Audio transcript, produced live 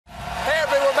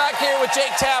Back here with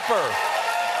Jake Tapper.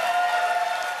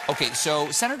 Okay,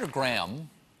 so Senator Graham,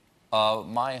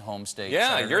 my home state,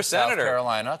 yeah, your senator, South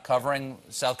Carolina, covering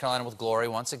South Carolina with glory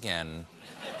once again.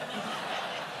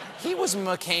 He was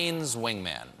McCain's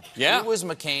wingman. Yeah. He was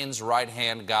McCain's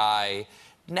right-hand guy.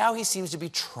 Now he seems to be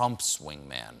Trump's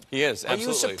wingman. He is, absolutely. Are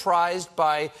you surprised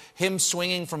by him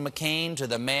swinging from McCain to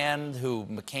the man who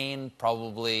McCain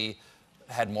probably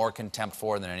had more contempt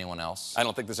for than anyone else? I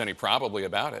don't think there's any probably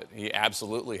about it. He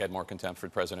absolutely had more contempt for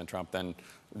President Trump than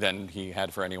he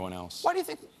had for anyone else. Why do you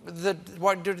think that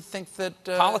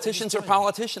politicians are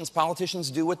politicians.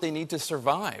 Politicians do what they need to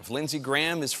survive. Lindsey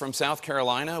Graham is from South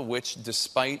Carolina, which,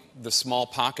 despite the small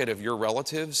pocket of your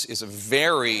relatives, is a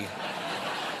very,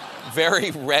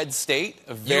 very red state.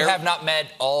 You have not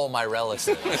met all my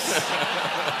relatives.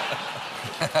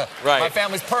 Right. My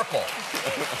family's purple.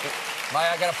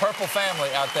 I got a purple family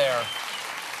out there.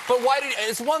 But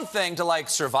it's one thing to, like,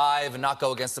 survive and not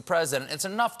go against the president. It's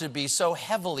enough to be so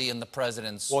heavily in the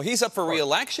president's... Well, he's up for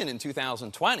re-election in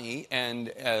 2020,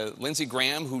 and Lindsey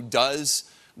Graham, who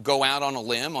does go out on a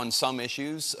limb on some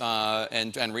issues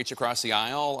and reach across the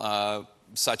aisle,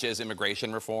 such as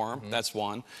immigration reform, that's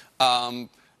one,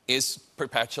 is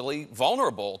perpetually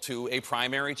vulnerable to a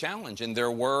primary challenge. And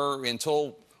there were,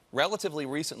 until relatively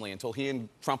recently, until he and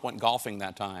Trump went golfing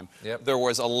that time, there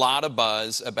was a lot of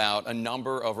buzz about a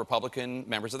number of Republican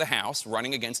members of the House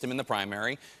running against him in the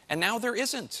primary, and now there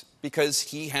isn't, because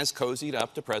he has cozied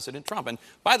up to President Trump. And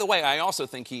by the way, I also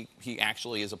think he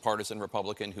actually is a partisan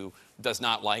Republican who does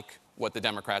not like what the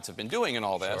Democrats have been doing in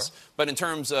all this. Sure. But in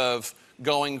terms of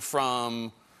going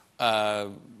from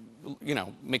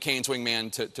McCain's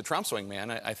wingman to Trump's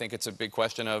wingman, I think it's a big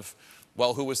question of,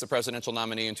 well, who was the presidential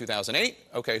nominee in 2008?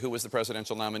 Okay, who was the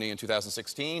presidential nominee in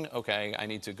 2016? Okay, I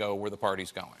need to go where the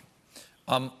party's going.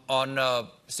 On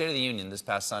State of the Union this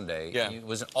past Sunday, it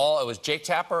was Jake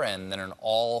Tapper and then an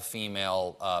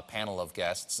all-female panel of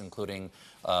guests, including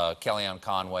Kellyanne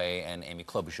Conway and Amy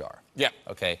Klobuchar. Yeah.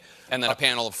 Okay. And then a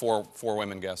panel of four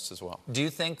women guests as well. Do you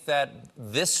think that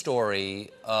this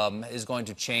story is going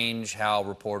to change how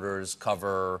reporters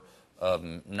cover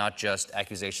not just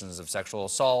accusations of sexual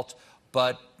assault,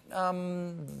 but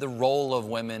the role of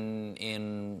women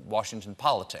in Washington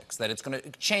politics, that it's going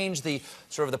to change the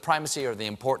sort of the primacy or the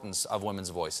importance of women's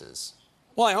voices?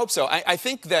 Well, I hope so. I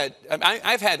think that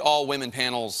I've had all women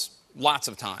panels lots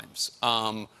of times,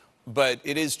 but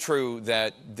it is true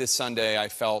that this Sunday I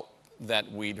felt that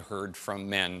we'd heard from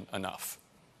men enough,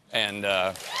 and.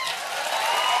 Well,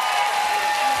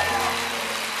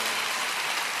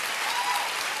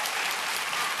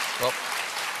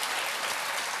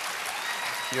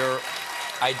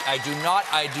 I do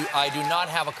not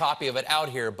have a copy of it out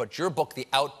here, but your book, The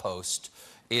Outpost,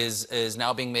 is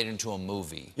now being made into a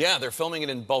movie. Yeah, they're filming it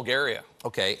in Bulgaria.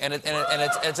 Okay, and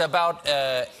it's about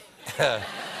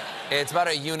it's about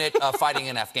a unit fighting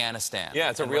in Afghanistan.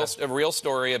 Yeah, it's a real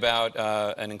story about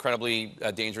an incredibly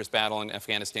dangerous battle in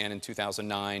Afghanistan in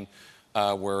 2009,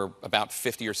 where about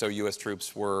 50 or so U.S.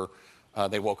 troops were.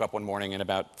 They woke up one morning and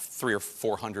about 300 or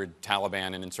 400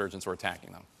 Taliban and insurgents were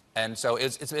attacking them. And so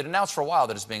it's been announced for a while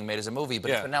that it's being made as a movie, but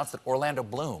it's been announced that Orlando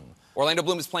Bloom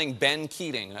is playing Ben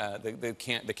Keating.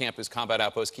 The camp is Combat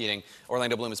Outpost Keating.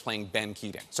 Orlando Bloom is playing Ben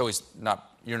Keating. So he's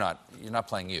not. You're not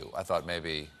playing you. I thought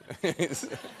maybe. No.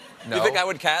 You think I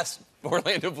would cast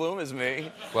Orlando Bloom as me?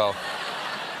 Well,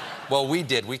 we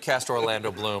did. We cast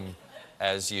Orlando Bloom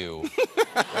as you.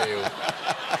 There you.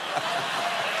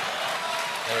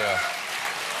 There you go.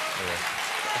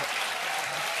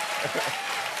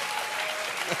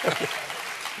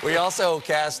 We also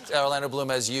cast Orlando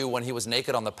Bloom as you when he was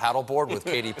naked on the paddleboard with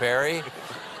Katy Perry.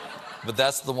 But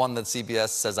that's the one that CBS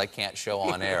says I can't show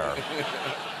on air.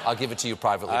 I'll give it to you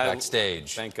privately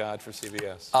backstage. Thank God for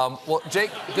CBS. Well,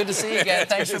 Jake, good to see you again.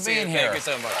 Thanks for being here. Thank you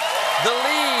so much. The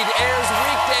Lead airs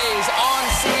weekdays on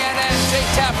CNN. Jake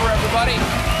Tapper, everybody.